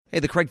Hey,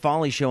 the Craig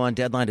Foley Show on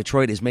Deadline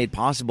Detroit is made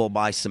possible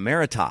by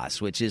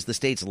Samaritas, which is the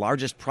state's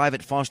largest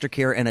private foster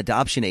care and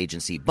adoption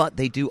agency. But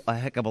they do a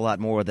heck of a lot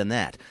more than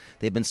that.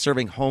 They've been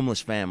serving homeless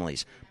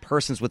families,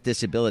 persons with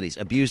disabilities,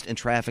 abused and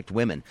trafficked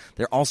women.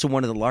 They're also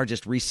one of the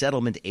largest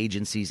resettlement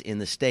agencies in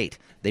the state.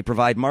 They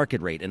provide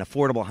market rate and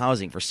affordable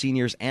housing for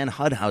seniors and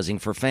HUD housing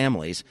for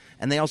families.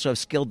 And they also have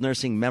skilled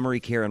nursing, memory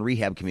care, and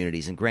rehab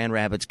communities in Grand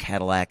Rapids,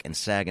 Cadillac, and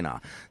Saginaw.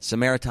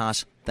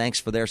 Samaritas, thanks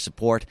for their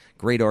support.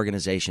 Great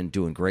organization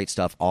doing great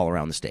stuff all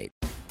around the state.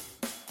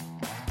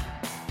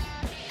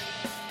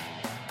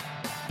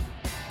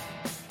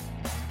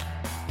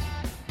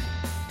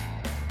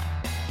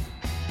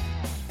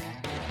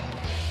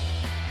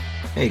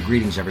 Hey,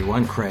 greetings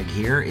everyone. Craig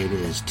here. It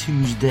is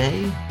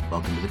Tuesday.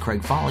 Welcome to the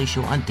Craig Foley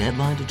Show on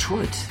Deadline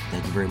Detroit.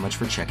 Thank you very much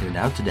for checking it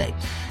out today.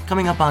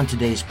 Coming up on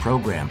today's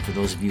program, for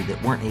those of you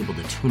that weren't able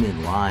to tune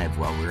in live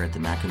while we were at the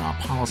Mackinac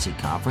Policy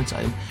Conference,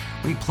 I'm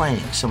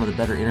replaying some of the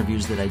better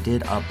interviews that I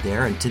did up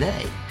there. And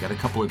today, got a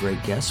couple of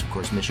great guests. Of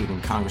course,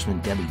 Michigan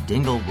Congresswoman Debbie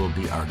Dingell will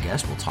be our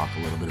guest. We'll talk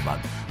a little bit about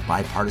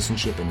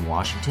bipartisanship in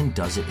Washington.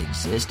 Does it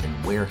exist, and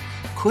where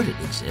could it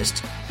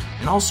exist?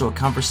 And also a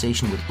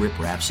conversation with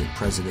Rapson,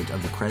 president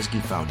of the Kresge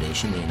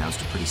Foundation. They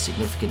announced a pretty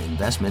significant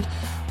investment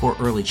for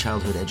early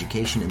childhood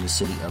education in the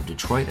city of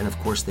Detroit. And of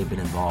course, they've been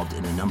involved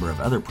in a number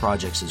of other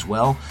projects as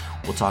well.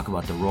 We'll talk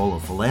about the role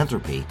of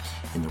philanthropy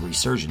in the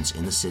resurgence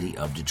in the city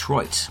of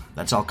Detroit.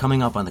 That's all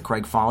coming up on the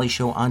Craig Foley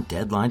Show on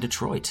Deadline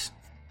Detroit.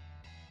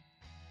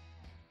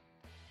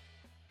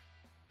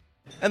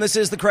 And this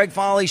is the Craig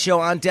Foley Show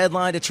on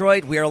Deadline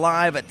Detroit. We are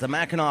live at the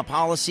Mackinac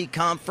Policy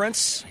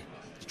Conference,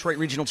 Detroit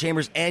Regional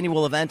Chamber's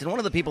annual event, and one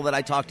of the people that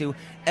I talk to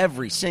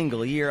every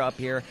single year up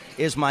here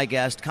is my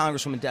guest,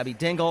 Congresswoman Debbie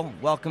Dingell.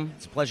 Welcome.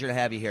 It's a pleasure to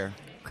have you here.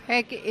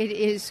 Craig, it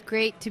is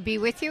great to be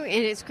with you,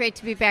 and it's great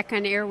to be back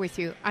on air with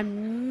you. I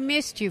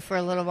missed you for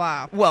a little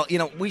while. Well,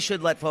 we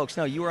should let folks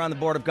know you were on the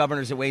Board of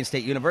Governors at Wayne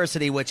State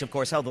University, which, of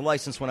course, held the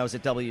license when I was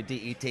at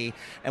WDET,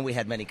 and we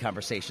had many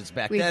conversations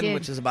back then,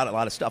 which is about a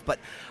lot of stuff. But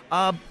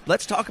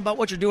let's talk about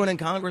what you're doing in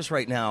Congress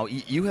right now.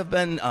 You have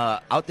been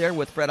out there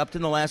with Fred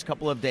Upton the last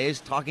couple of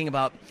days talking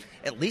about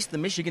at least the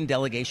Michigan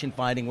delegation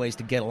finding ways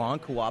to get along,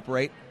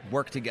 cooperate,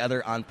 work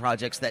together on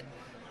projects that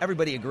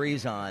everybody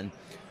agrees on.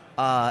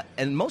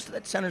 And most of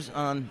that centers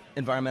on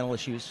environmental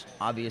issues,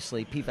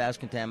 obviously, PFAS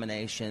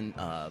contamination,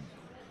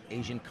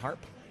 Asian carp.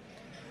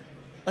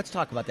 Let's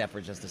talk about that for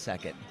just a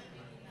second.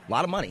 A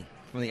lot of money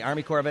from the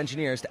Army Corps of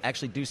Engineers to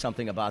actually do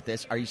something about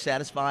this. Are you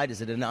satisfied?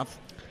 Is it enough?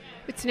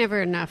 It's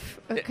never enough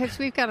because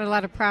we've got a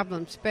lot of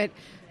problems. But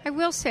I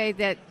will say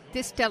that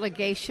this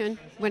delegation,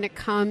 when it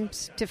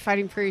comes to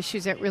fighting for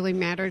issues that really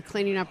matter,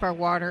 cleaning up our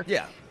water,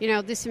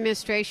 this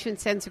administration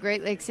sends the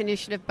Great Lakes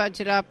Initiative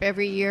budget up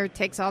every year,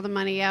 takes all the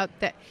money out.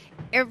 That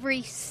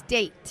every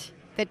state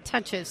that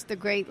touches the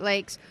Great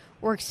Lakes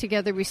works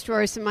together,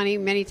 restores the money,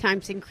 many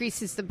times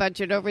increases the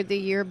budget over the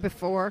year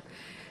before.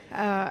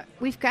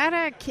 We've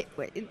got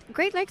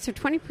Great Lakes are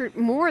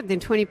more than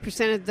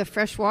 20% of the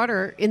fresh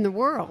water in the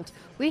world.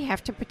 We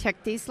have to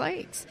protect these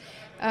lakes.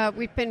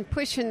 We've been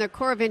pushing the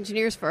Corps of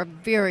Engineers for a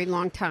very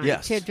long time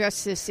to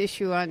address this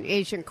issue on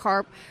Asian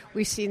carp.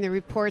 We've seen the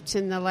reports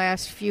in the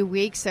last few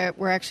weeks that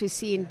we're actually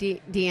seeing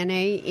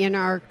DNA in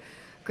our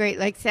Great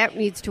Lakes. That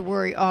needs to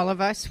worry all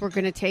of us. We're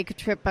going to take a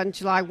trip on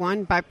July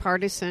 1,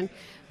 bipartisan,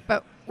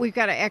 but we've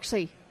got to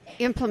actually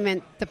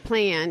implement the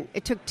plan.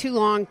 It took too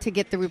long to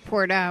get the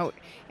report out,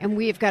 and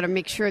we have got to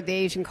make sure the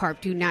Asian carp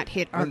do not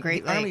hit our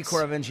Great Lakes. The Army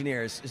Corps of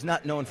Engineers is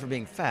not known for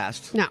being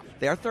fast. No.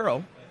 They are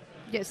thorough.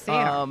 Yes, they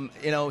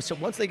are. So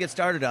once they get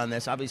started on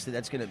this, obviously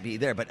that's going to be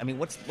there. But, I mean,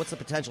 what's the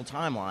potential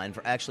timeline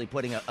for actually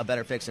putting a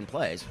better fix in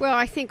place? Well,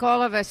 I think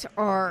all of us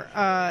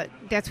are.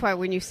 That's why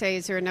when you say,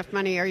 is there enough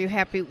money, are you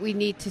happy? We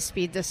need to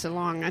speed this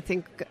along. I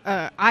think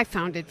I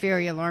found it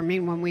very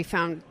alarming when we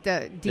found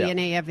the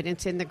DNA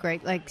evidence in the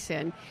Great Lakes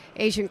and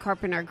Asian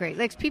carp in our Great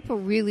Lakes. People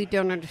really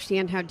don't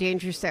understand how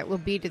dangerous that will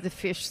be to the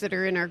fish that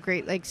are in our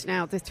Great Lakes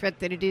now, the threat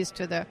that it is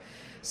to the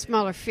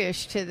smaller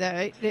fish, to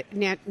the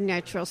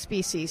natural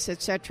species,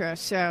 etc.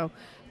 So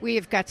we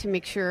have got to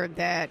make sure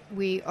that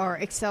we are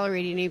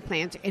accelerating any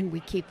plans and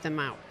we keep them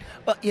out.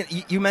 Well,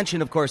 you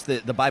mentioned, of course,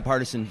 the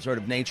bipartisan sort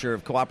of nature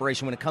of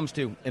cooperation when it comes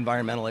to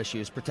environmental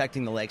issues,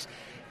 protecting the lakes.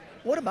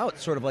 What about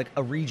sort of like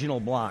a regional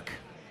bloc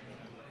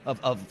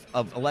of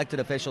elected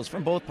officials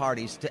from both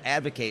parties to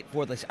advocate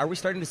for this? Are we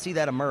starting to see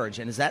that emerge?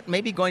 And is that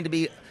maybe going to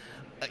be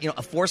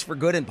a force for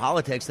good in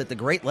politics, that the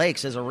Great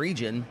Lakes as a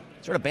region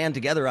sort of band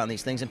together on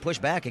these things and push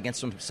back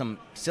against some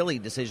silly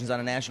decisions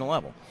on a national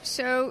level?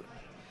 So,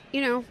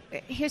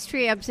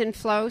 history ebbs and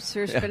flows.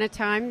 There's been a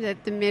time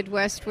that the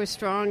Midwest was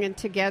strong and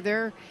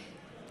together.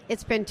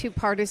 It's been too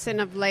partisan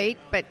of late.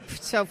 But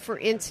so, for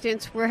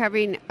instance, we're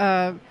having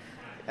a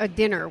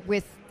dinner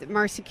with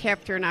Marcy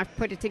Kaptur, and I've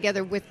put it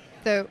together with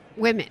the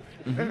women,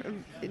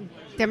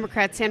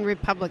 Democrats and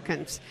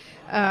Republicans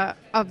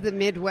of the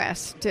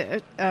Midwest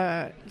to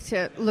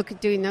look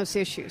at doing those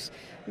issues.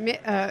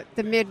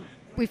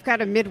 We've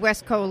got a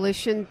Midwest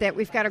coalition that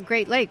we've got a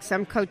Great Lakes.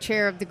 I'm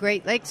co-chair of the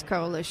Great Lakes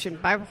Coalition,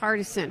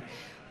 bipartisan.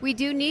 We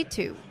do need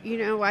to.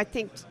 I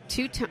think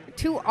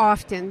too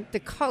often the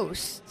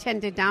coasts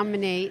tend to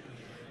dominate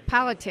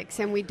politics,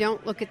 and we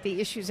don't look at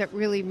the issues that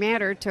really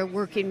matter to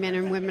working men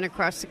and women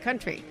across the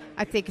country.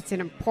 I think it's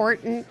an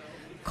important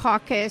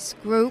caucus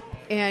group,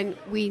 and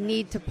we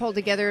need to pull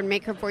together and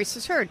make our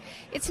voices heard.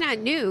 It's not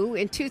new.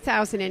 In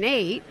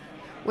 2008,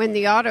 when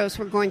the autos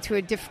were going through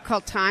a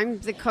difficult time,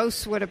 the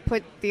coasts would have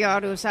put the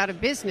autos out of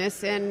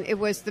business, and it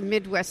was the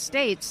Midwest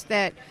states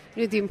that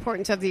knew the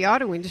importance of the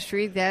auto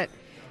industry that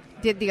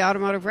did the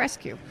automotive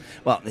rescue.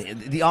 Well,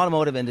 the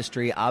automotive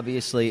industry,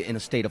 obviously, in a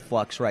state of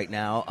flux right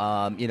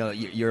now.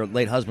 Your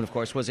late husband, of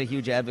course, was a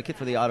huge advocate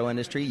for the auto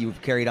industry. You've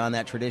carried on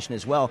that tradition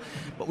as well.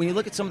 But when you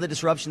look at some of the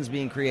disruptions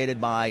being created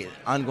by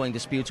ongoing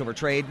disputes over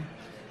trade,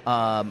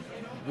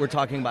 we're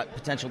talking about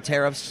potential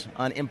tariffs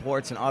on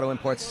imports and auto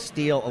imports,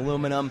 steel,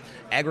 aluminum,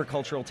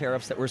 agricultural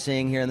tariffs that we're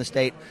seeing here in the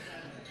state.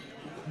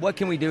 What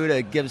can we do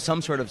to give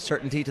some sort of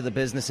certainty to the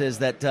businesses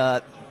that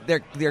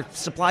their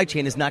supply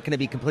chain is not going to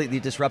be completely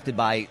disrupted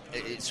by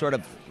sort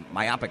of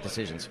myopic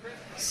decisions?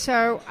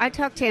 So I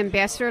talked to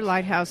Ambassador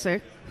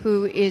Lighthouser,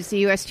 who is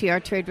the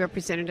USTR trade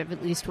representative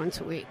at least once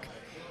a week.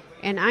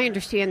 And I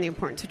understand the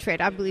importance of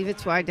trade. I believe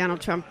it's why Donald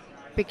Trump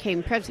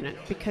became president,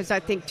 because I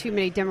think too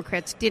many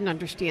Democrats didn't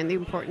understand the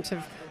importance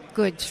of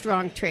good,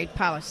 strong trade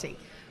policy.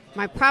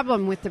 My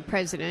problem with the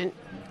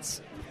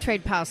president's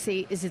trade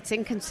policy is it's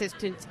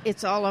inconsistent,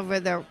 it's all over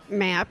the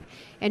map,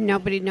 and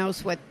nobody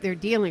knows what they're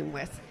dealing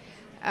with.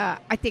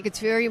 I think it's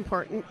very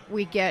important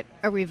we get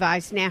a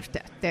revised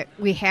NAFTA, that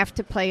we have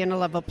to play in a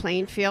level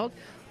playing field.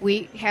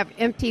 We have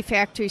empty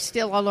factories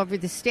still all over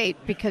the state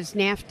because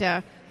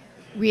NAFTA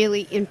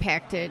really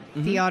impacted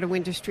the auto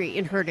industry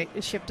and hurt it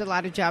and shipped a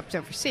lot of jobs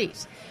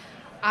overseas.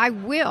 I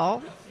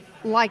will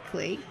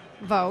likely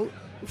vote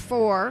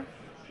for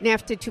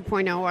NAFTA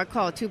 2.0, I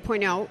call it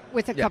 2.0,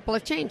 with a couple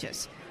of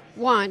changes.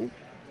 One,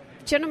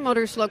 General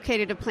Motors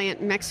located a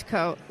plant in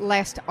Mexico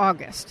last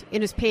August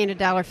and is paying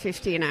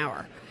 $1.50 an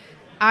hour.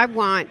 I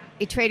want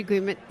a trade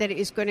agreement that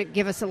is going to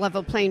give us a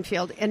level playing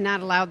field and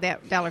not allow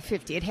that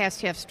 $1.50. It has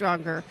to have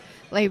stronger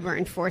labor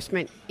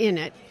enforcement in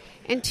it.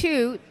 And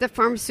two, the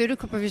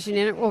pharmaceutical provision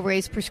in it will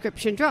raise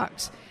prescription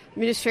drugs.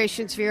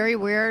 Administration's very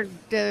aware.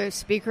 The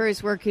Speaker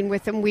is working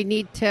with them. We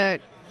need to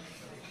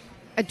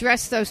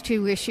address those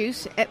two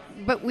issues.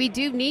 But we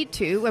do need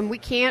to, and we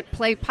can't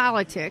play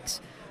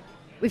politics.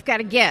 We've got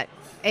to get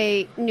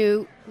a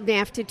new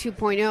NAFTA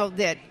 2.0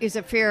 that is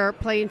a fair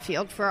playing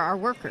field for our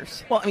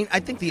workers. Well, I mean, I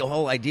think the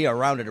whole idea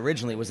around it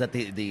originally was that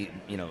the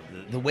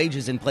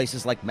wages in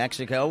places like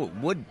Mexico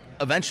would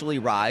eventually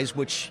rise,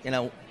 which,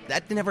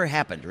 that never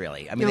happened,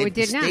 really. I mean,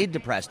 they stayed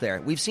depressed there.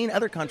 We've seen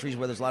other countries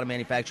where there's a lot of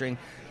manufacturing.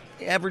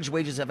 Average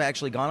wages have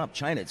actually gone up.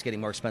 China, it's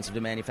getting more expensive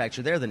to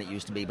manufacture there than it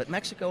used to be. But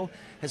Mexico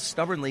has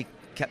stubbornly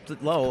kept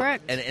it low.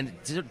 Correct. And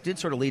it did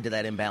sort of lead to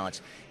that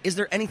imbalance. Is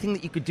there anything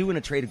that you could do in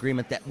a trade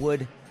agreement that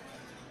would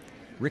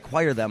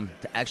require them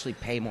to actually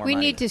pay more money? We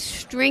need to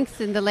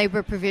strengthen the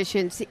labor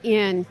provisions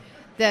in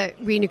the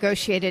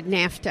renegotiated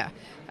NAFTA.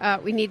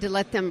 We need to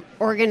let them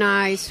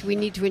organize. We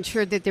need to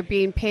ensure that they're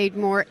being paid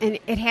more, and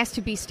it has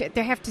to be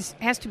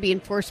has to be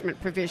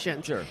enforcement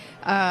provisions. Sure.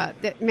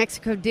 That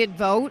Mexico did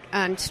vote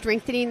on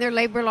strengthening their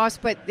labor laws,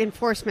 but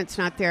enforcement's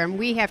not there, and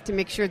we have to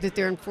make sure that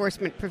there are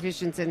enforcement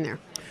provisions in there.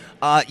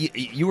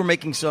 You were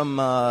making some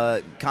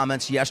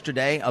comments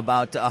yesterday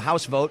about a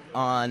House vote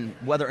on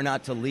whether or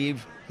not to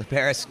leave the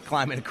Paris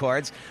Climate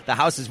Accords. The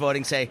House is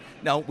voting, say,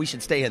 no, we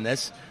should stay in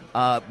this.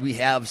 We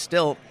have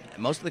still,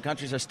 most of the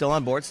countries are still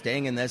on board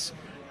staying in this.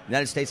 The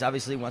United States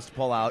obviously wants to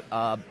pull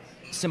out.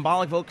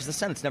 Symbolic vote because the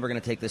Senate's never going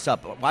to take this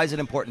up. Why is it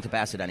important to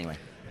pass it anyway?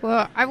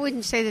 Well, I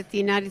wouldn't say that the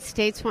United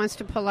States wants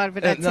to pull out of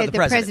it. I'd say that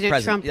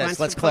President Trump wants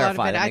to pull out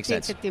of it. I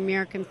think that the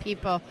American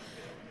people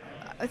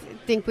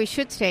think we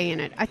should stay in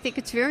it. I think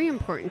it's very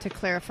important to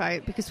clarify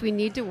it because we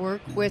need to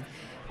work with,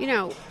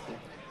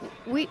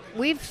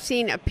 we've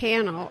seen a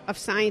panel of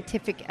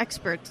scientific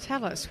experts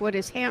tell us what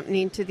is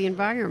happening to the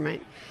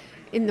environment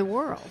in the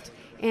world.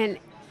 And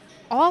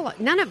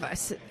none of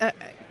us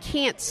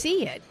can't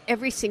see it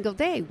every single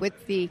day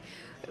with the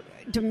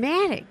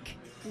dramatic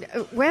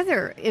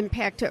weather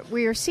impact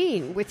we are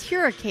seeing with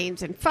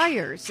hurricanes and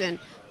fires and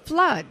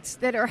floods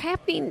that are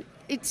happening.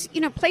 It's,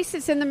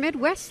 places in the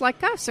Midwest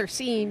like us are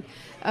seeing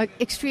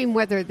extreme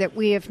weather that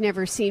we have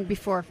never seen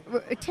before.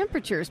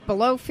 Temperatures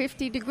below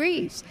 50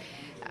 degrees.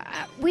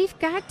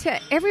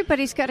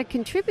 Everybody's got to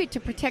contribute to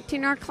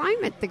protecting our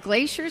climate. The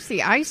glaciers,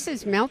 the ice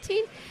is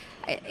melting.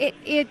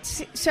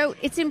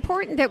 It's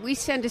important that we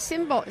send a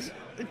symbol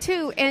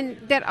too, and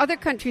that other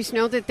countries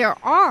know that there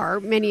are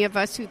many of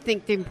us who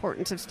think the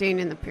importance of staying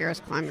in the Paris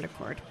Climate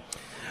Accord.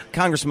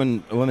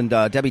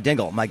 Congresswoman Debbie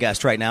Dingell, my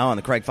guest right now on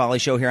the Craig Foley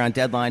Show here on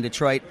Deadline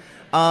Detroit.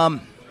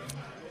 I'm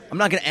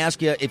not going to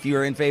ask you if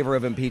you're in favor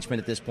of impeachment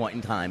at this point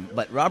in time,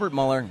 but Robert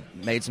Mueller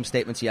made some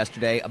statements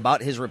yesterday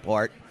about his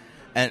report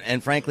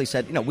and frankly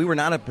said, we were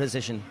not in a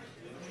position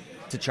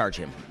to charge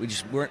him. We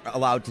just weren't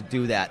allowed to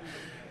do that.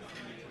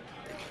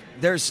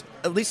 there's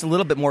at least a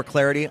little bit more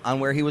clarity on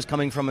where he was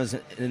coming from in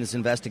his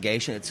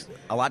investigation. It's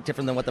a lot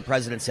different than what the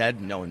president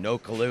said. No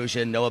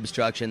collusion, no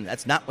obstruction.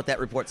 That's not what that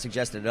report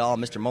suggested at all.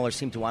 Mr. Mueller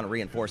seemed to want to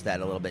reinforce that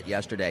a little bit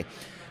yesterday.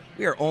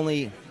 We are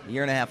only a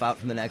year and a half out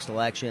from the next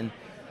election.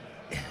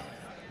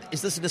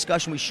 Is this a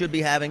discussion we should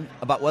be having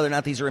about whether or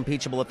not these are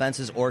impeachable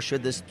offenses, or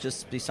should this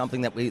just be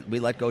something that we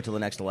let go till the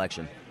next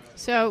election?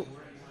 So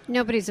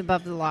nobody's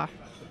above the law.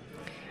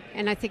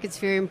 And I think it's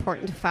very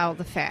important to follow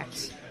the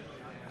facts.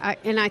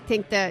 And I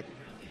think that,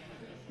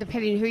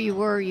 depending who you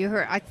were, you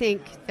heard, I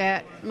think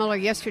that Mueller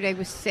yesterday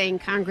was saying,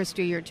 Congress,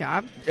 do your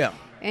job. Yeah.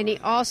 And he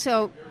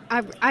also,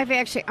 I'm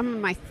on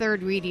my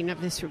third reading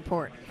of this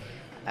report,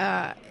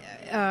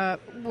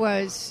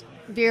 was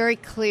very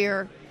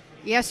clear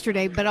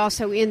yesterday, but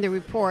also in the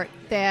report,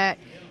 that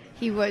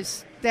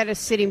that a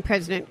sitting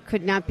president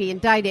could not be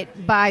indicted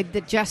by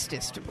the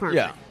Justice Department.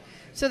 Yeah.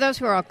 So those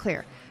were all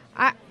clear.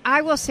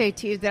 I will say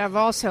to you that I've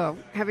also,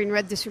 having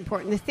read this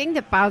report, and the thing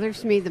that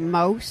bothers me the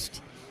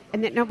most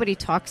and that nobody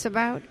talks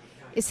about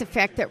is the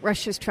fact that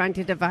Russia's trying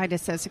to divide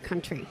us as a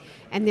country.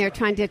 And they're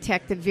trying to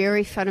attack the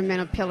very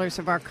fundamental pillars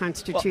of our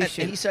Constitution. Well,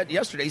 and he said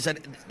yesterday,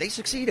 they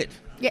succeeded.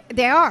 Yeah,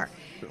 they are.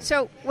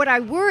 So what I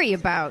worry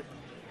about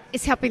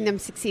is helping them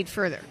succeed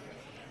further.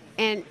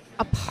 And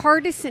a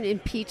partisan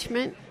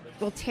impeachment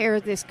will tear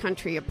this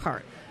country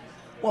apart.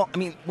 Well, I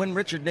mean, when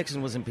Richard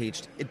Nixon was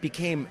impeached, it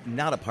became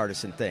not a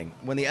partisan thing.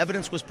 When the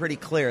evidence was pretty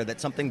clear that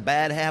something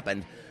bad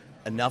happened,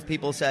 enough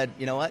people said,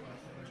 you know what,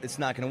 it's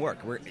not going to work.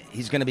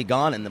 He's going to be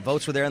gone, and the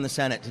votes were there in the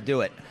Senate to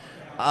do it.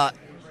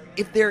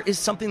 If there is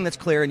something that's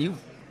clear, and you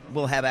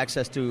will have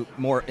access to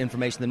more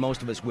information than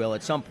most of us will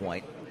at some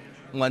point,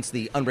 once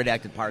the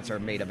unredacted parts are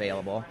made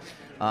available.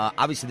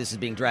 Obviously, this is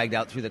being dragged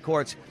out through the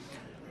courts.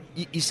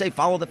 You say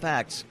follow the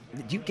facts.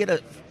 Do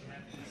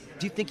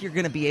you think you're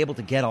going to be able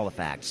to get all the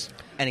facts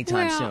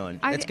anytime soon?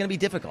 It's going to be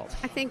difficult.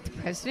 I think the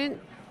president,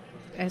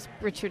 as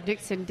Richard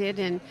Nixon did,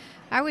 and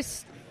I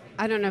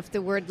don't know if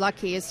the word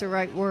lucky is the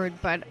right word,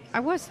 but I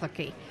was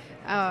lucky.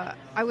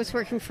 I was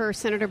working for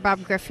Senator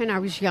Bob Griffin. I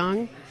was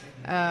young.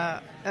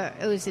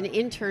 It was an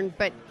intern,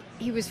 but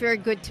he was very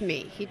good to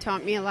me. He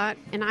taught me a lot,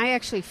 and I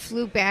actually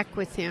flew back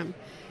with him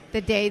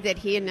the day that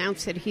he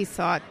announced that he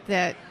thought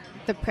that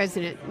the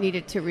president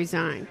needed to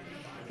resign.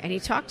 And he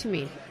talked to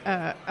me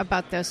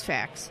about those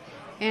facts.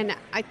 And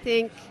I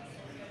think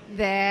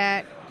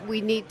that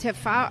we need to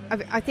follow.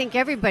 I think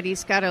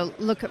everybody's got to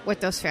look at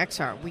what those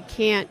facts are. We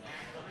can't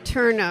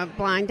turn a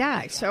blind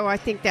eye. So I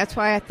think that's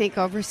why I think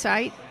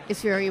oversight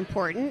is very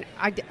important.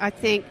 I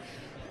think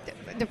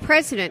the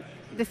president,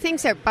 the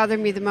things that bother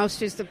me the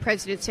most is the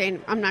president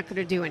saying, I'm not going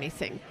to do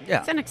anything. Yeah.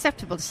 It's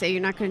unacceptable to say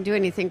you're not going to do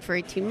anything for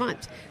 18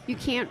 months. You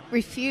can't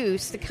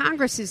refuse. The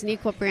Congress is an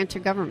equal branch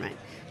of government.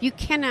 You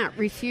cannot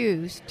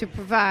refuse to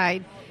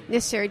provide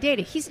necessary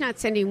data. He's not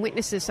sending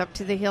witnesses up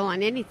to the Hill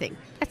on anything.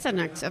 That's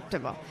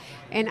unacceptable.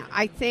 And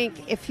I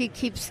think if he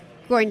keeps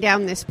going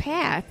down this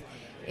path,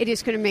 it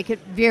is going to make it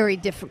very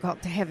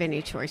difficult to have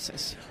any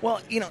choices.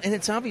 Well, and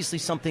it's obviously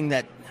something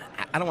that,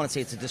 I don't want to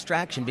say it's a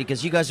distraction,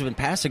 because you guys have been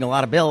passing a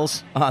lot of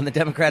bills on the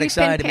Democratic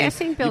side.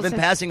 You've been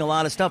passing a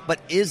lot of stuff, but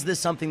is this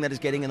something that is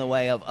getting in the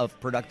way of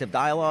productive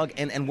dialogue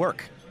and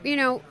work?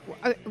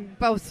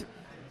 Both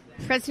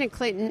President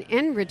Clinton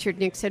and Richard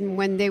Nixon,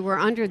 when they were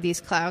under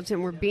these clouds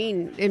and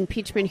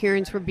impeachment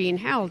hearings were being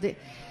held,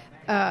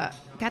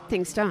 got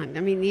things done. I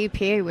mean, the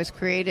EPA was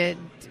created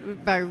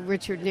by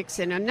Richard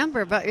Nixon. A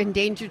number of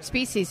Endangered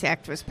Species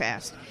Act was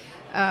passed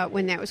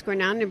when that was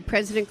going on, and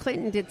President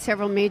Clinton did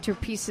several major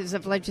pieces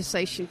of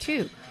legislation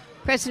too.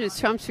 President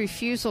Trump's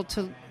refusal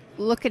to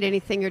look at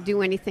anything or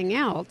do anything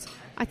else,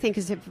 I think,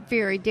 is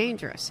very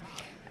dangerous.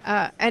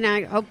 And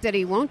I hope that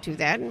he won't do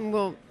that, and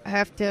we'll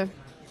have to...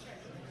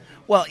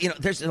 Well,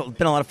 there's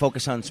been a lot of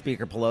focus on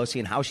Speaker Pelosi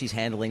and how she's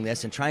handling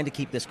this and trying to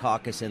keep this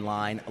caucus in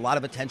line. A lot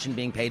of attention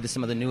being paid to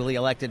some of the newly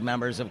elected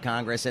members of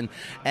Congress, and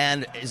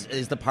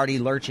is the party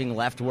lurching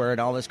leftward,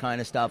 all this kind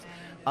of stuff.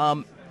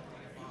 Do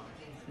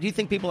you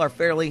think people are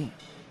fairly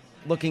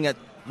looking at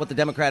what the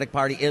Democratic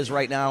Party is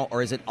right now,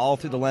 or is it all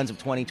through the lens of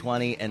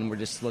 2020 and we're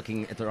just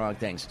looking at the wrong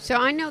things? So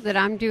I know that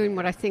I'm doing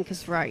what I think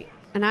is right,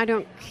 and I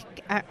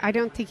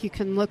don't think you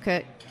can look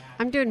at...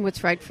 I'm doing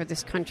what's right for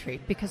this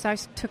country because I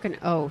took an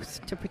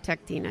oath to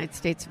protect the United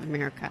States of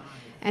America,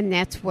 and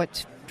that's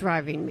what's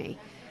driving me.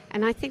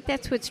 And I think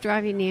that's what's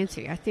driving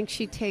Nancy. I think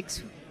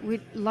we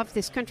love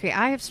this country.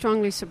 I have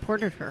strongly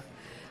supported her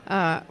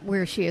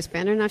where she has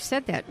been, and I've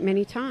said that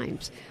many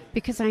times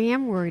because I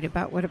am worried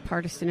about what a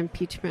partisan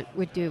impeachment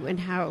would do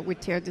and how it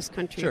would tear this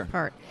country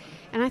apart.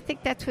 And I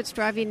think that's what's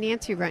driving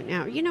Nancy right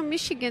now.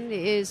 Michigan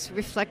is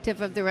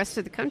reflective of the rest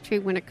of the country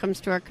when it comes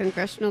to our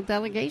congressional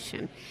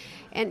delegation.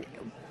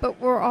 But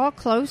we're all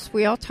close.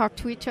 We all talk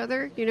to each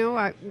other.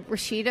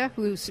 Rashida,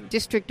 whose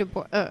district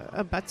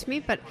abuts me,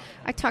 but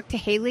I talk to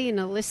Haley and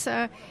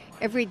Alyssa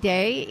every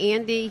day.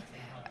 Andy.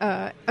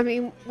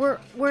 We're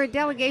a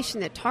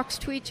delegation that talks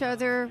to each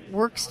other,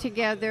 works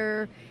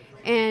together,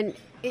 and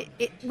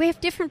we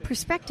have different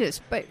perspectives.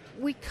 But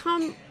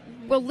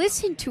we'll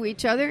listen to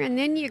each other, and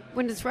then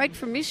when it's right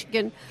for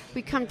Michigan,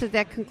 we come to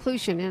that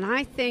conclusion. And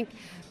I think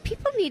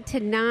people need to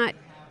not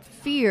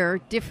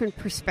fear different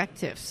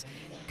perspectives.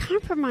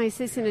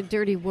 Compromise isn't a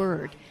dirty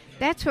word.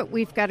 That's what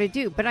we've got to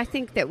do. But I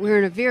think that we're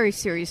in a very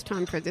serious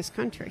time for this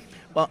country.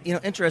 Well,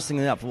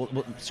 interestingly enough,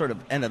 we'll sort of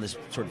end on this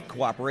sort of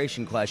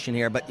cooperation question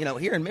here. But,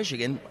 here in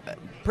Michigan, a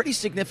pretty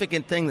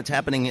significant thing that's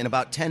happening in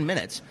about 10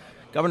 minutes.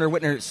 Governor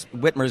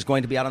Whitmer is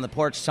going to be out on the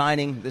porch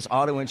signing this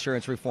auto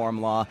insurance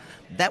reform law.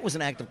 That was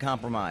an act of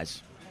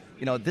compromise.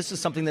 This is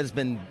something that has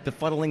been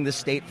befuddling this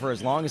state for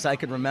as long as I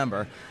can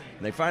remember.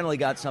 They finally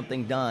got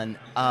something done.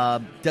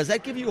 Does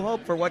that give you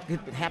hope for what could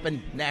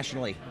happen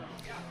nationally?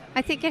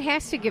 I think it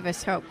has to give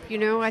us hope.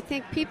 I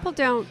think people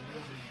don't.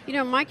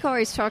 Mike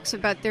always talks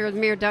about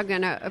Mayor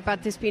Duggan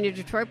about this being a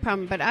Detroit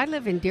problem, but I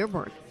live in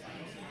Dearborn.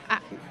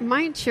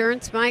 My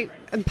insurance, my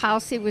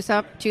policy was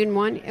up June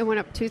 1. It went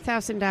up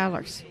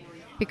 $2,000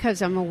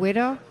 because I'm a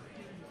widow,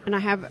 and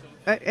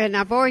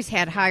I've always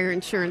had higher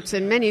insurance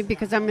than many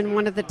because I'm in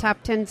one of the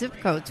top 10 zip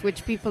codes,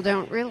 which people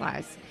don't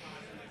realize.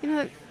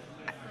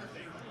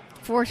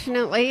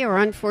 Fortunately or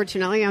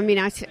unfortunately,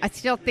 I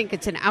still think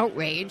it's an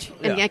outrage,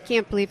 and I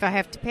can't believe I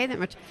have to pay that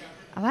much.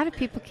 A lot of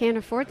people can't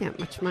afford that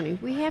much money.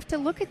 We have to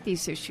look at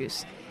these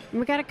issues,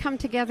 and we've got to come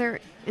together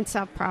and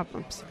solve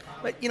problems.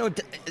 But,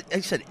 like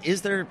I said,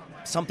 is there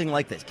something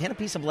like this? Can a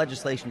piece of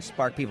legislation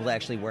spark people to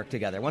actually work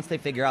together once they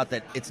figure out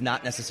that it's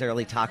not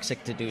necessarily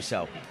toxic to do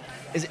so?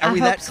 Are we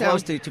that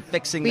close to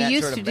fixing that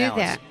sort of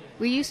balance?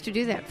 We used to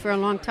do that for a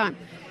long time.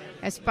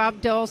 As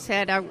Bob Dole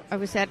said, I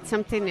was at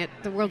something at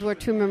the World War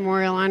II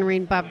Memorial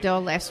honoring Bob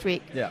Dole last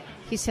week. Yeah.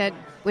 He said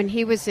when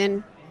he was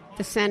in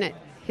the Senate,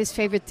 his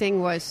favorite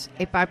thing was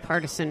a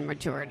bipartisan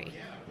majority.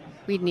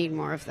 We'd need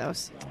more of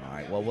those. All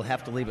right. Well, we'll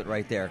have to leave it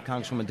right there.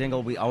 Congresswoman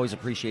Dingell, we always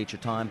appreciate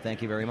your time.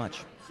 Thank you very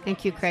much.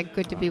 Thank you, Craig.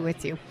 Good to be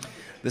with you.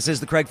 This is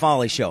the Craig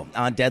Foley Show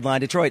on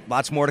Deadline Detroit.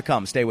 Lots more to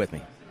come. Stay with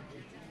me.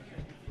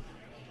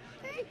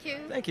 Thank you.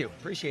 Thank you.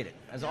 Appreciate it,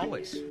 as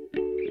always.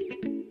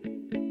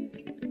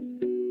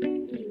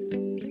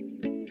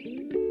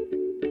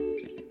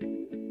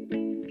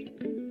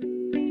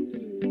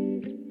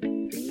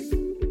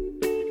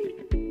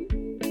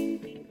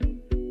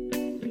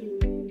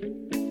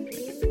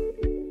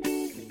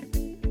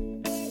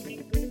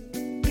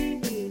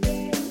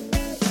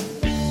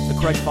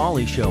 The Craig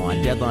Foley Show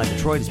on Deadline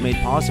Detroit is made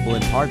possible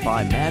in part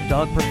by Mad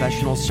Dog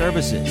Professional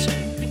Services.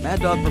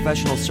 Mad Dog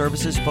Professional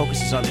Services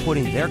focuses on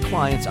putting their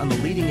clients on the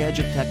leading edge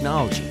of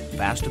technology,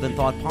 faster than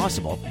thought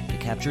possible, to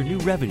capture new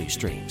revenue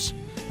streams.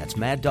 That's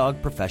Mad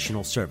Dog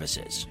Professional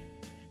Services.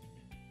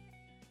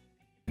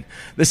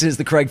 This is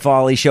the Craig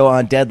Foley Show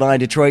on Deadline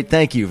Detroit.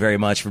 Thank you very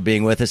much for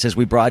being with us as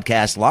we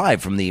broadcast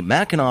live from the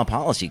Mackinac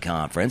Policy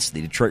Conference,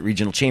 the Detroit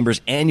Regional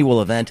Chamber's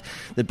annual event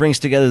that brings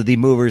together the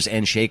movers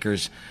and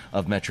shakers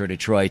of Metro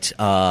Detroit.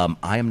 I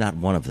am not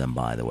one of them,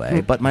 by the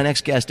way, but my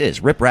next guest is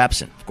Rip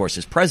Rapson, of course,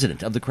 is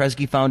president of the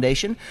Kresge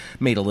Foundation.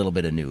 Made a little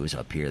bit of news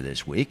up here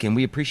this week, and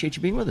we appreciate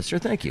you being with us, sir.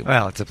 Thank you.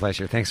 Well, it's a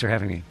pleasure. Thanks for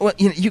having me. Well,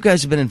 you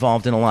guys have been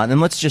involved in a lot, and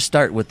let's just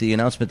start with the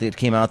announcement that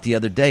came out the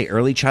other day.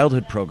 Early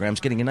childhood programs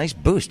getting a nice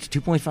boost,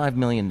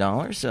 $2.5 million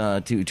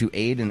to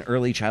aid in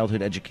early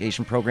childhood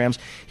education programs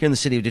here in the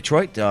city of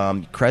Detroit.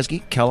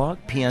 Kresge, Kellogg,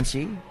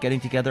 PNC getting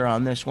together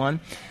on this one.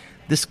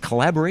 This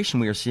collaboration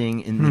we are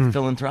seeing in the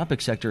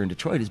philanthropic sector in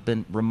Detroit has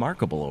been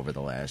remarkable over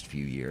the last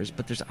few years,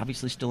 but there's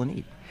obviously still a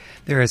need.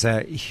 There is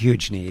a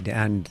huge need,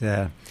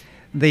 and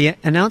the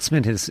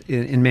announcement is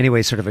in many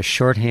ways sort of a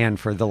shorthand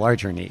for the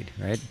larger need,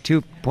 right?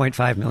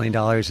 $2.5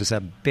 million is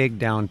a big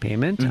down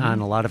payment on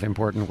a lot of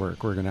important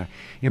work. We're going to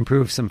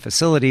improve some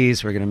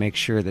facilities. We're going to make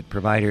sure that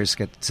providers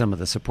get some of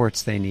the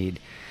supports they need.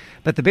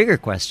 But the bigger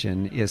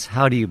question is,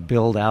 how do you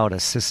build out a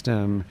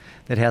system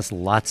that has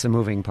lots of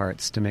moving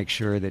parts to make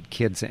sure that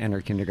kids enter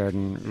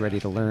kindergarten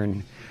ready to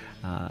learn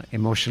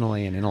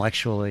emotionally and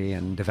intellectually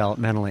and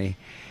developmentally?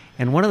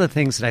 And one of the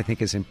things that I think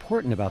is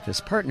important about this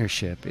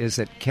partnership is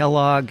that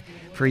Kellogg,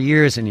 for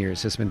years and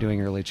years, has been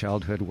doing early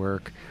childhood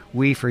work.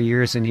 We, for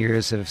years and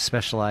years, have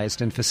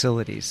specialized in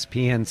facilities.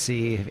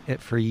 PNC,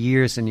 for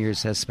years and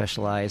years, has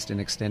specialized in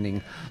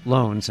extending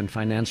loans and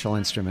financial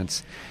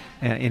instruments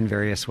in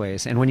various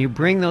ways. And when you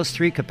bring those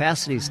three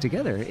capacities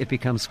together, it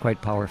becomes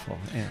quite powerful.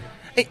 Yeah.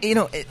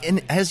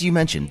 And as you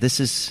mentioned, this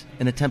is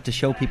an attempt to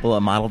show people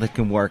a model that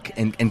can work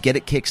and get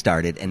it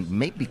kick-started and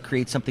maybe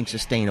create something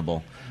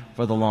sustainable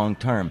for the long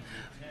term.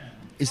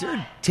 Is there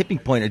a tipping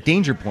point, a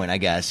danger point, I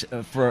guess,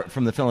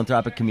 from the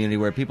philanthropic community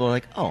where people are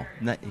like,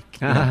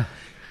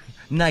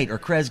 Knight or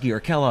Kresge or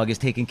Kellogg is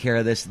taking care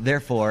of this,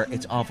 therefore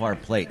it's off our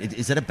plate?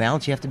 Is that a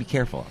balance you have to be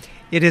careful of?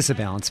 It is a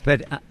balance,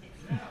 but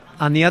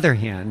on the other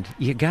hand,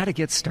 you got to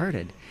get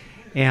started.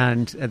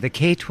 And the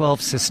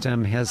K-12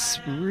 system has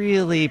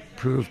really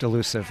proved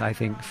elusive, I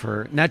think,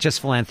 for not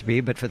just philanthropy,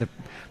 but for the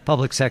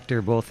public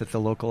sector, both at the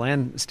local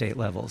and state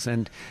levels.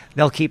 And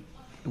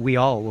we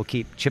all will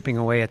keep chipping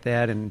away at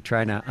that and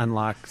trying to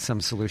unlock some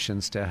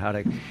solutions to how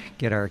to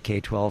get our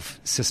K-12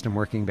 system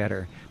working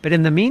better. But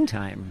in the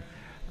meantime,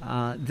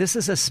 this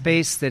is a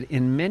space that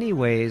in many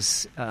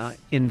ways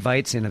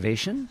invites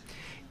innovation.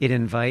 It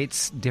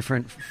invites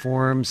different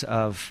forms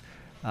of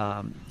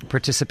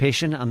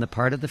participation on the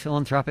part of the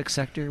philanthropic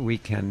sector. We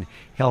can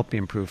help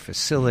improve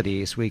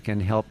facilities. We can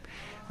help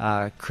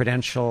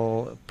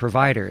credential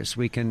providers.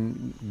 We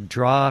can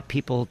draw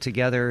people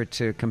together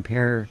to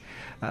compare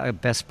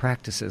best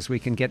practices. We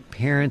can get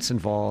parents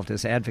involved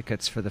as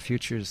advocates for the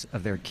futures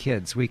of their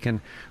kids. We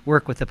can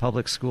work with the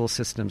public school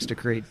systems to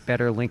create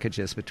better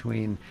linkages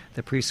between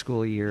the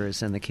preschool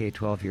years and the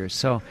K-12 years.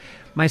 So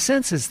my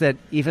sense is that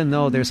even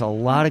though there's a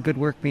lot of good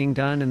work being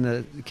done in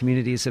the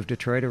communities of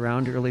Detroit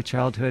around early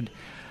childhood,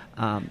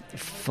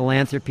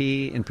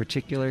 philanthropy in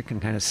particular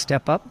can kind of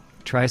step up,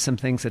 try some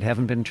things that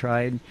haven't been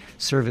tried,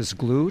 serve as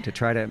glue to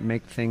try to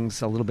make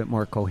things a little bit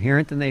more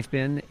coherent than they've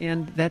been,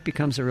 and that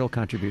becomes a real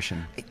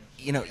contribution.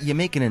 You know, you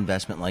make an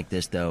investment like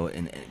this, though,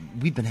 and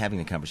we've been having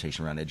a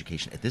conversation around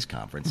education at this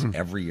conference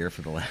every year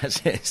for the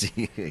last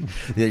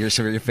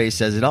your face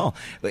says it all.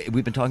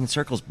 We've been talking in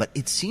circles, but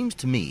it seems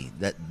to me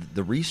that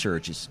the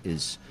research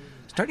is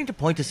starting to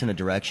point us in a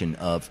direction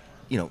of,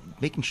 you know,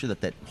 making sure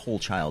that whole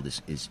child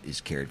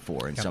is cared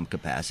for in some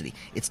capacity.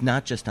 It's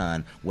not just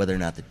on whether or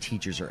not the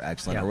teachers are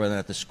excellent or whether or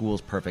not the school is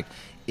perfect.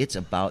 It's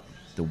about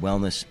the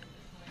wellness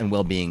and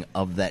well-being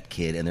of that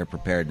kid and their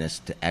preparedness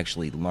to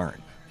actually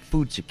learn.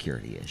 Food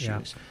security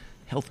issues,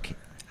 health care,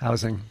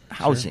 housing.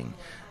 Sure.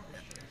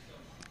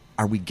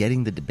 Are we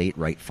getting the debate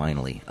right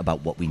finally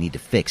about what we need to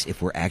fix?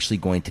 If we're actually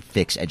going to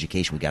fix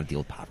education, we got to deal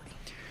with poverty.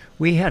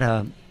 We had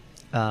a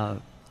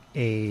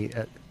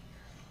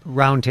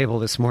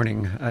roundtable this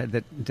morning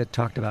that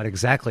talked about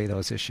exactly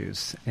those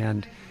issues,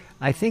 and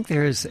I think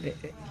there's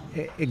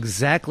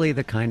exactly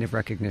the kind of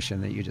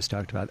recognition that you just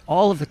talked about.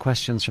 All of the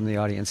questions from the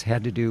audience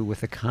had to do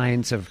with the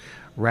kinds of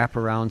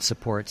wraparound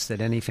supports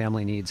that any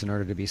family needs in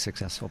order to be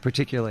successful,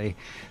 particularly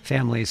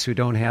families who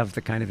don't have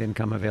the kind of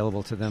income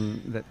available to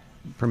them that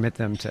permit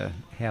them to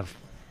have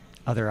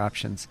other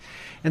options.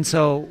 And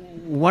so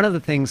one of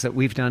the things that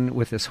we've done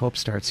with this Hope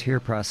Starts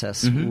Here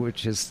process,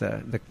 which is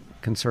the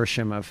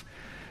consortium of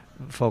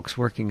folks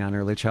working on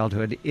early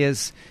childhood,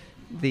 is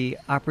the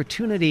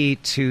opportunity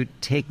to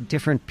take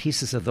different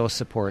pieces of those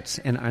supports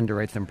and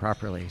underwrite them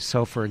properly.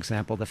 So, for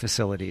example, the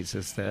facilities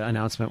is the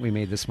announcement we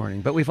made this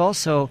morning. But we've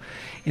also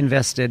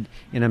invested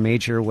in a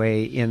major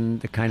way in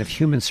the kind of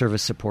human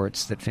service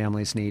supports that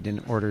families need in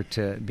order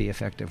to be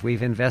effective.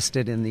 We've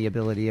invested in the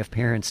ability of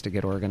parents to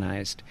get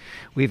organized.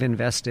 We've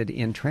invested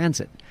in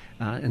transit.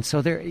 And so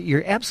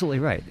you're absolutely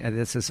right.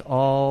 This is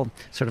all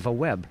sort of a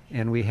web,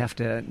 and we have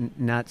to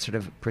not sort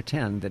of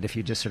pretend that if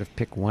you just sort of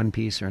pick one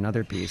piece or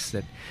another piece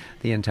that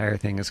the entire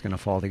thing is going to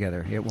fall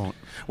together. It won't.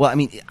 Well, I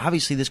mean,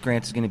 obviously this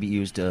grant is going to be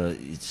used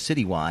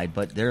citywide,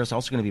 but there's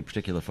also going to be a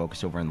particular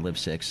focus over in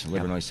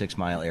Livernois 6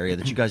 Mile area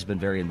that you guys have been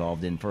very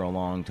involved in for a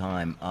long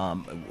time.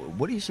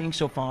 What are you seeing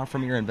so far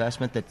from your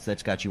investment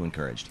that's got you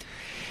encouraged?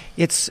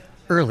 It's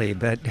early,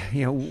 but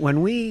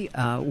when we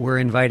were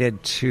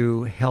invited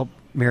to help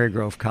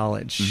Marygrove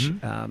College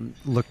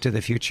look to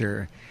the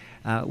future,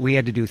 we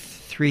had to do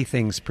three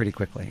things pretty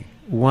quickly.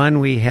 One,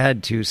 we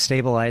had to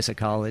stabilize a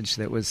college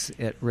that was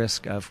at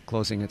risk of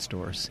closing its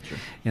doors. Sure.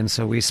 And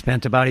so we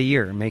spent about a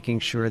year making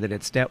sure that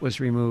its debt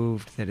was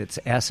removed, that its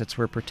assets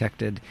were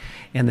protected,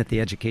 and that the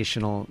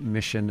educational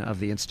mission of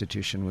the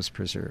institution was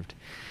preserved.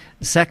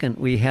 Second,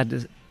 we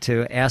had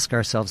to ask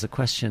ourselves the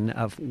question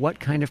of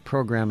what kind of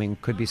programming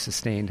could be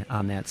sustained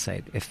on that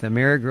site. If the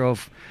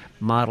Marygrove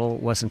model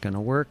wasn't going to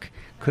work,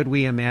 could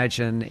we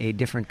imagine a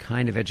different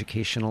kind of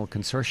educational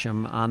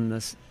consortium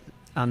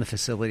on the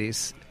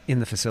facilities, in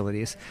the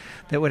facilities,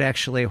 that would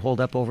actually hold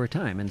up over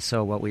time? And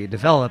so what we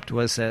developed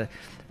was a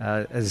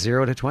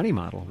 0 to 20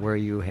 model where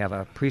you have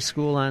a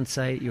preschool on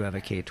site, you have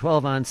a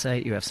K-12 on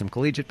site, you have some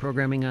collegiate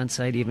programming on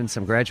site, even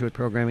some graduate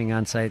programming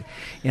on site,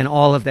 and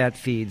all of that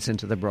feeds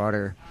into the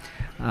broader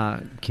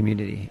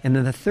community. And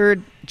then the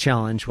third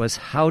challenge was,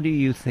 how do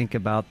you think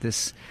about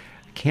this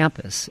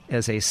campus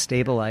as a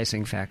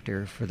stabilizing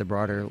factor for the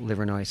broader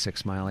Livernois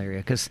 6 Mile area?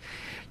 Because,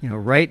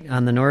 right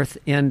on the north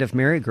end of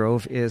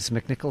Marygrove is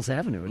McNichols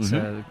Avenue. It's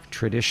a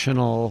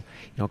traditional,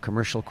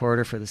 commercial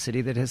corridor for the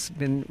city that has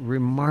been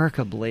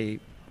remarkably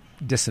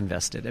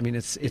disinvested. I mean,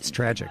 it's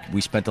tragic.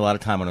 We spent a lot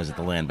of time when I was at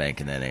the land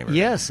bank in that neighborhood.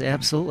 Yes,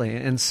 absolutely.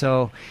 And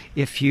so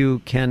if you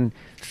can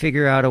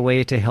figure out a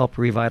way to help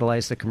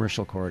revitalize the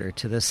commercial corridor.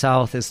 To the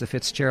south is the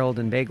Fitzgerald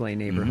and Bagley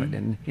neighborhood.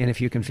 And if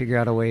you can figure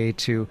out a way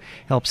to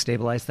help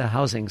stabilize the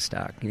housing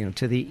stock.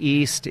 To the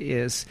east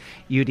is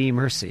UD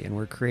Mercy, and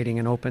we're creating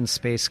an open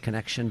space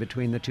connection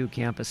between the two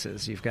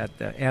campuses. You've got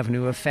the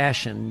Avenue of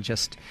Fashion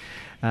just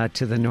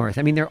to the north.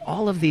 I mean, there are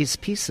all of these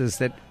pieces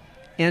that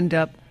end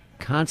up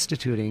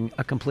constituting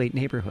a complete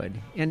neighborhood.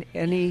 And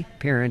any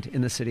parent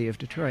in the city of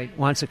Detroit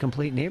wants a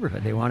complete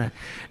neighborhood. They want to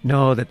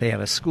know that they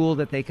have a school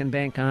that they can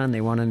bank on. They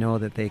want to know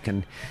that they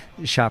can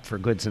shop for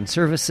goods and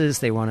services.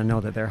 They want to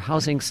know that their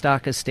housing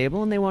stock is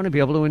stable, and they want to be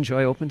able to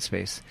enjoy open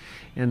space.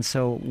 And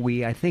so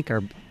we, I think,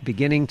 are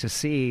beginning to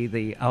see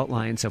the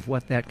outlines of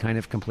what that kind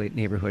of complete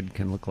neighborhood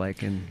can look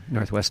like in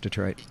Northwest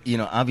Detroit.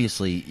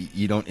 Obviously,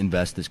 you don't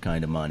invest this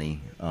kind of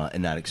money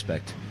and not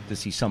expect to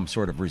see some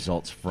sort of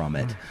results from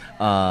it.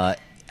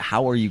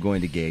 how are you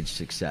going to gauge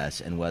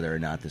success and whether or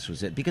not this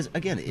was it? Because,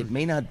 again, it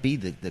may not be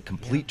the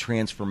complete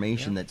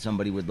transformation that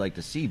somebody would like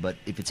to see, but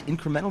if it's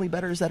incrementally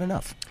better, is that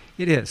enough?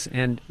 It is.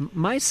 And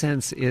my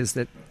sense is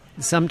that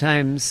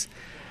sometimes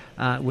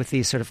with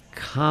these sort of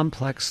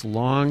complex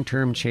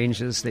long-term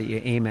changes that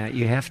you aim at,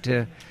 you have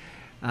to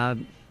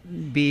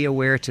be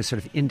aware to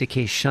sort of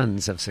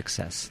indications of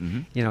success.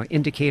 Mm-hmm.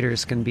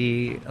 Indicators can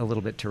be a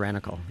little bit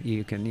tyrannical.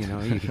 You can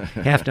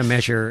have to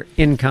measure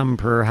income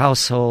per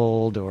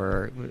household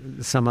or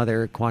some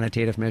other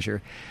quantitative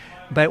measure.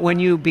 But when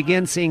you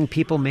begin seeing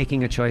people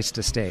making a choice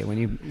to stay, when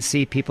you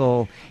see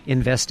people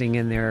investing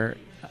in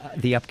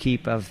the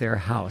upkeep of their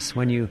house,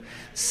 when you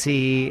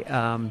see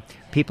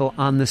people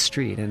on the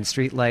street and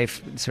street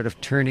life sort of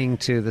turning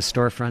to the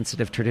storefronts that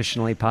have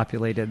traditionally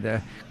populated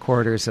the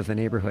corridors of the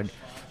neighborhood,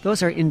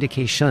 those are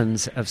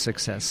indications of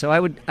success. So I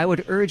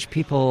would urge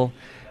people,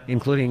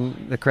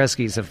 including the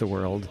Kresges of the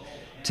world,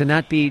 to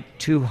not be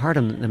too hard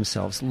on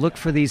themselves. Look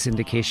for these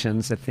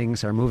indications that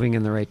things are moving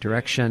in the right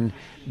direction,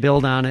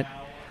 build on it,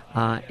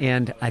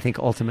 and I think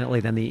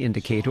ultimately then the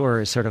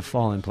indicators sort of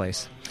fall in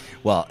place.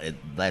 Well,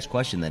 last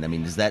question then. I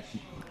mean, does that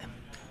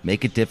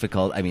make it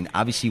difficult? I mean,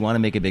 obviously you want to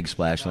make a big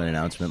splash on an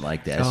announcement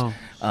like this.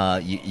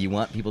 You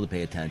want people to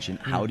pay attention.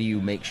 How do you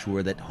make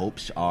sure that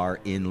hopes are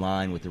in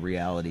line with the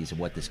realities of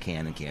what this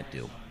can and can't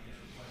do?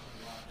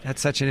 That's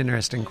such an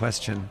interesting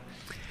question.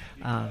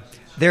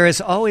 There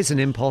is always an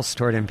impulse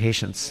toward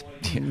impatience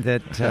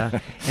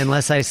that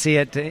unless I see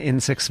it in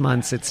 6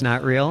 months, it's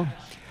not real.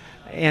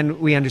 And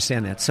we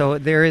understand that. So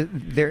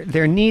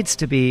there needs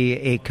to be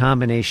a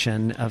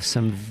combination of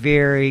some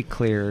very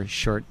clear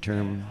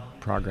short-term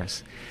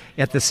progress.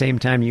 At the same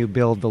time, you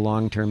build the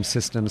long-term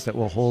systems that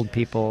will hold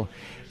people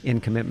in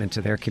commitment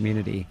to their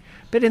community.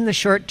 But in the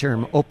short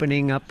term,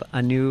 opening up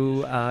a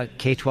new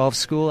K-12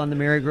 school on the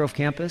Marygrove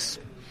campus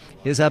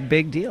is a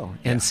big deal.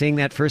 And seeing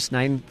that first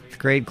 9th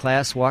grade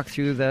class walk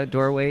through the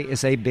doorway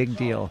is a big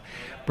deal.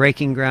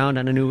 Breaking ground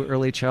on a new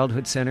early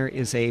childhood center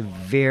is a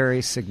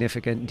very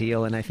significant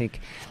deal, and I think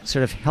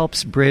sort of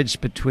helps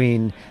bridge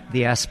between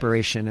the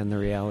aspiration and the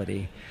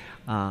reality.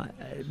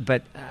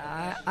 But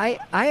I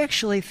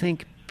actually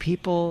think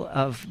people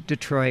of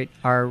Detroit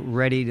are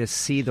ready to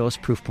see those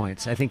proof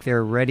points. I think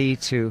they're ready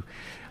to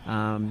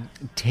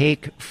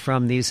take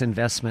from these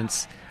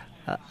investments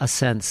a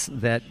sense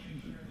that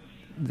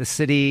the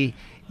city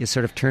is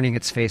sort of turning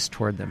its face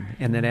toward them,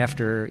 and that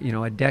after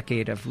a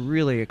decade of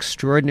really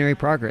extraordinary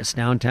progress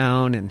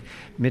downtown and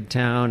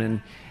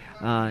midtown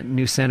and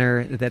New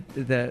Center, that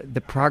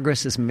the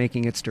progress is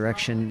making its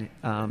direction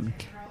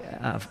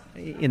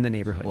in the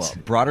neighborhoods. Well,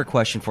 broader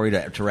question for you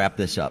to wrap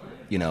this up.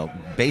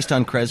 Based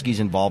on Kresge's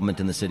involvement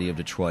in the city of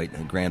Detroit,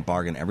 the Grand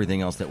Bargain,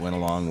 everything else that went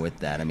along with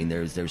that. I mean,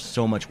 there's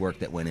so much work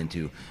that went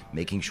into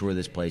making sure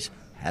this place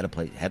had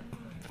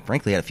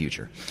a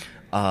future.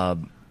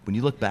 When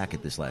you look back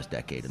at this last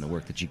decade and the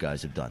work that you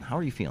guys have done, how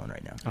are you feeling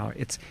right now? Oh,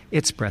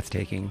 it's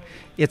breathtaking.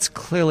 It's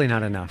clearly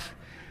not enough.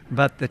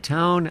 But the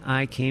town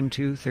I came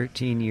to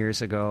 13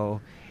 years ago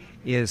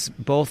is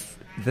both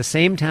the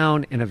same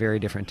town and a very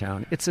different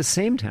town. It's the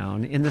same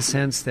town in the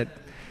sense that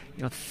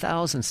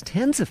thousands,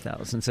 tens of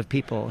thousands of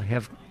people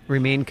have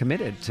remained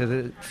committed to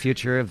the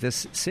future of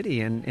this city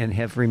and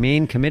have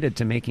remained committed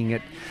to making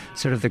it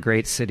sort of the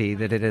great city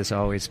that it has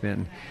always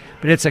been.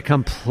 But it's a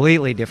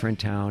completely different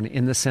town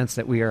in the sense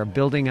that we are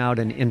building out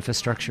an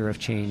infrastructure of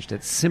change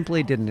that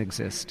simply didn't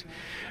exist,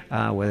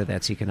 whether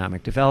that's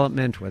economic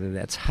development, whether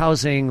that's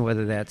housing,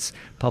 whether that's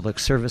public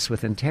service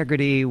with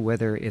integrity,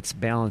 whether it's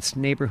balanced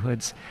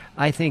neighborhoods.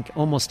 I think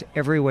almost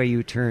every way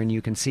you turn,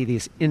 you can see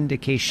these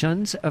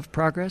indications of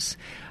progress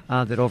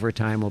that over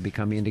time will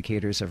become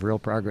indicators of real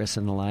progress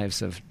in the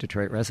lives of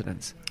Detroit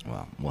residents.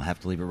 Well, we'll have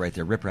to leave it right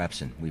there. Rip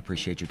Rapson, we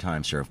appreciate your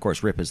time, sir. Of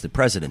course, Rip is the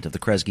president of the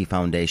Kresge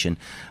Foundation.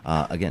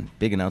 Again,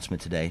 big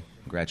announcement today.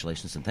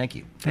 Congratulations and thank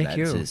you. Thank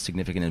you. It's a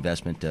significant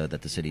investment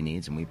that the city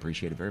needs, and we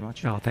appreciate it very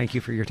much. Oh, thank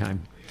you for your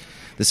time.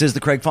 This is the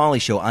Craig Foley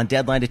Show on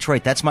Deadline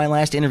Detroit. That's my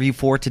last interview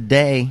for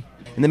today.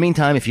 In the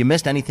meantime, if you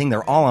missed anything,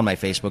 they're all on my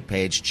Facebook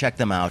page. Check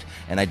them out,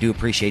 and I do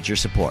appreciate your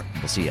support.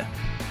 We'll see you.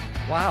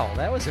 Wow,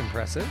 that was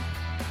impressive.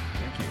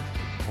 Thank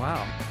you.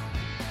 Wow.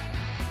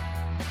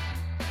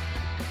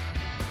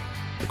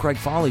 The Craig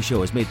Foley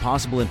Show is made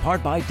possible in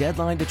part by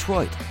Deadline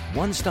Detroit,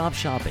 one-stop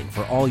shopping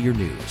for all your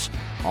news.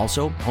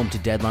 Also, home to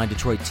Deadline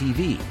Detroit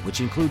TV,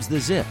 which includes The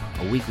Zip,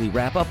 a weekly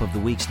wrap-up of the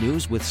week's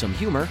news with some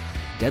humor.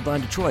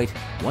 Deadline Detroit,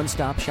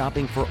 one-stop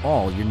shopping for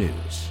all your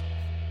news.